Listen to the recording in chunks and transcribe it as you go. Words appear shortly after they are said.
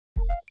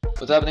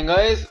What's happening,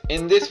 guys?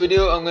 In this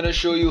video I'm going to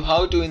show you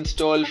how to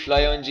install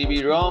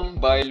FLYonGB ROM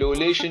by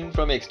Lolation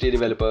from XD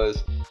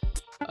developers.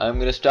 I'm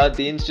going to start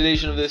the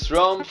installation of this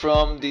ROM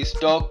from the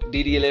stock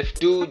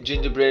DDMF1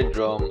 Gingerbread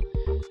ROM.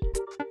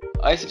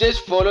 I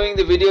suggest following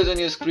the videos on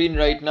your screen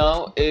right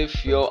now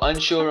if you're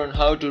unsure on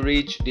how to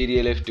reach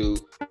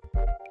DDMF1.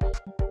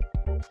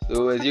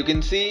 So as you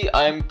can see,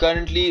 I'm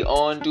currently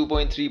on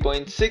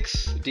 2.3.6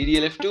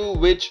 DDMF1,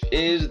 which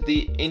is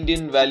the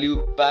Indian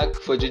value pack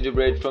for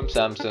Gingerbread from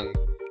Samsung.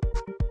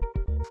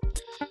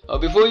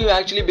 Before you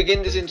actually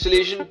begin this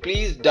installation,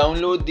 please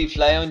download the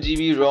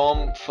FLYonGB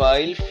ROM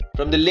file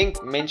from the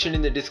link mentioned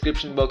in the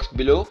description box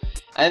below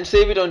and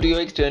save it onto your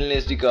external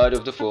SD card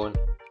of the phone.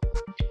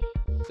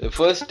 The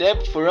first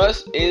step for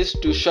us is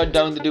to shut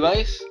down the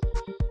device.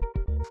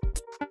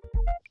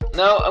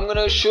 Now I'm going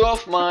to show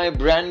off my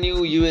brand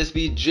new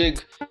USB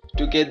jig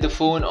to get the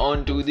phone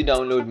onto the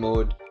download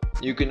mode.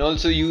 You can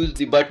also use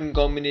the button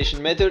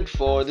combination method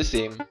for the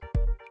same.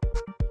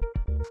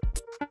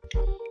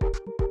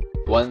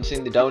 Once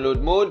in the download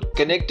mode,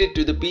 connect it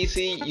to the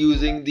PC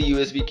using the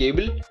USB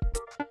cable.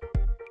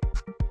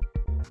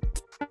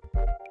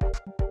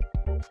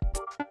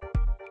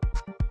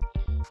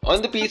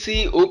 On the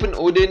PC, open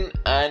Odin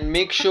and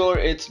make sure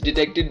it's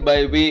detected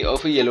by way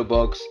of a yellow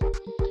box.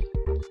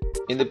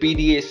 In the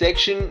PDA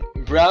section,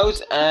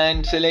 browse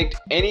and select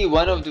any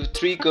one of the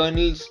three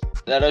kernels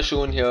that are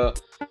shown here.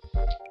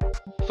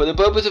 For the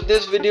purpose of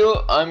this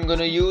video, I'm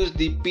gonna use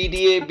the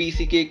PDA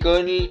BCK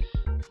kernel.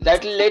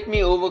 That will let me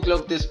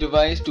overclock this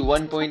device to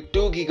 1.2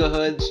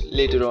 GHz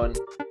later on.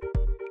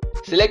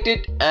 Select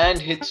it and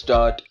hit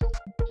start.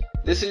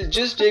 This will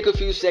just take a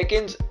few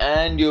seconds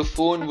and your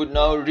phone would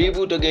now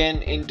reboot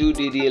again into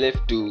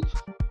DDMF1.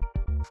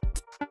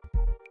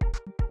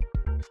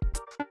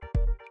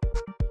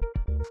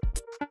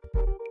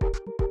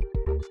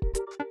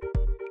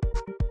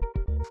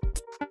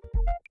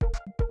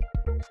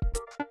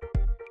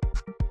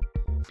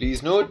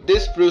 Please note,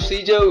 this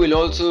procedure will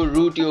also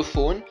root your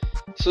phone.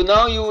 So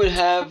now you will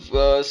have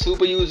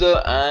Super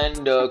User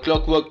and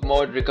Clockwork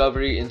Mod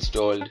Recovery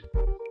installed.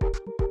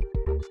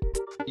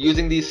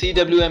 Using the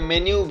CWM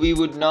menu, we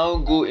would now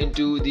go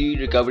into the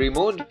recovery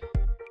mode.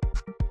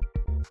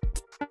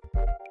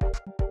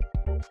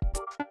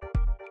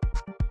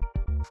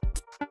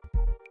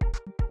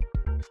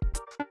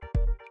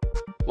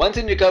 Once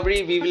in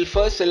recovery, we will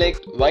first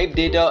select Wipe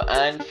Data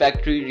and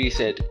Factory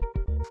Reset.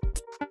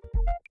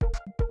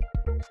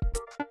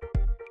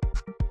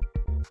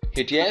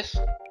 Hit yes.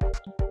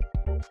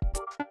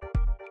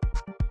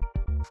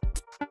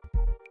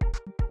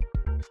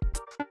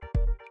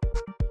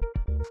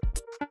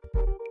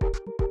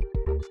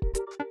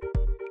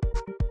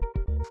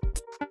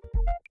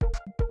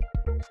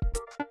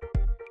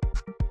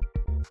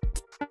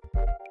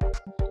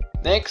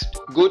 Next,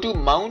 go to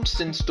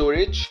Mounts and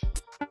Storage.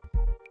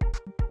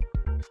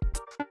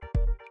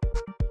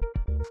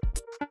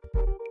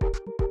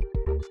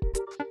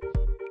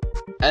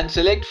 And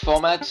select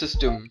Format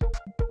System.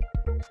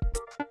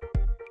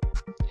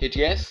 Hit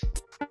yes.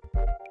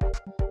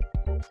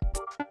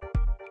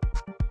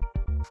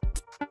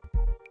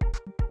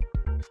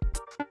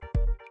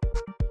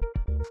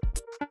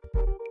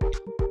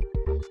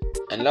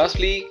 And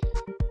lastly,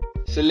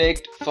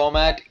 select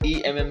Format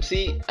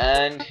eMMC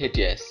and hit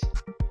yes.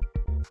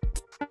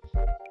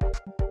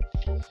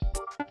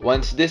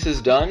 Once this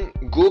is done,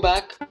 go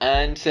back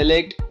and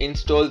select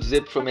Install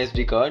Zip from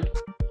SD card.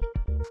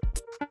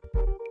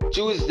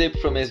 Choose Zip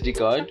from SD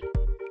card.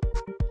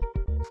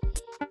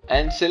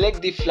 And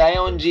select the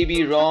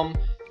FLYonGB ROM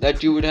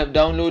that you would have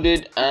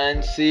downloaded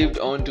and saved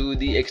onto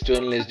the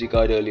external SD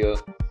card earlier.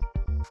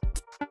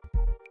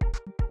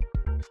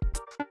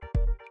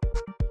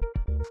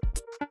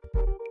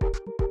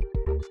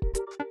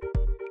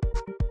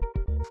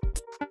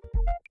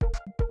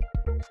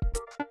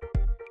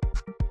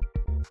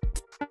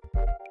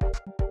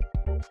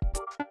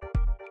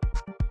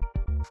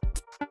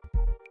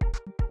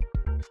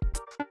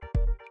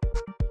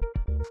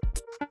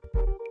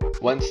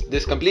 Once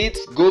this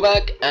completes, go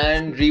back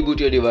and reboot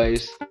your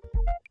device.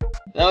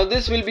 Now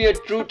this will be a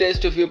true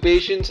test of your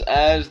patience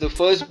as the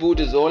first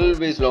boot is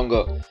always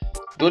longer.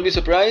 Don't be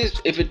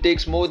surprised if it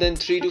takes more than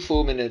 3 to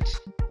 4 minutes.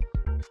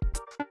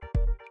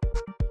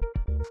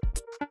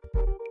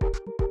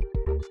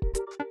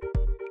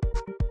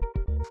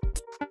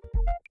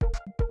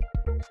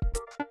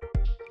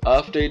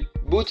 After it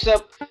boots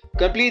up,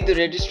 complete the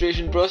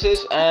registration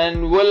process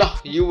and voila,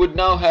 you would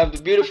now have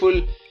the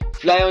beautiful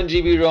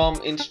FLYonGB ROM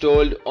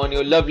installed on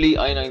your lovely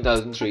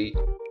i9003.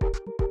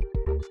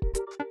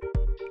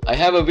 I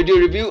have a video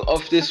review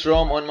of this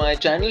ROM on my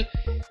channel.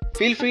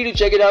 Feel free to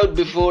check it out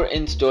before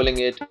installing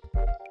it.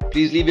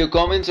 Please leave your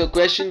comments or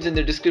questions in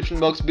the description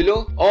box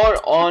below or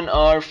on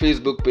our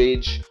Facebook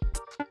page.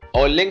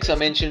 All links are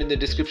mentioned in the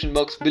description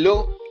box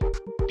below.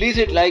 Please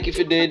hit like if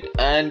you did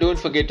and don't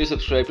forget to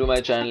subscribe to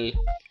my channel.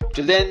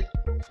 Till then,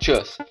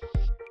 cheers.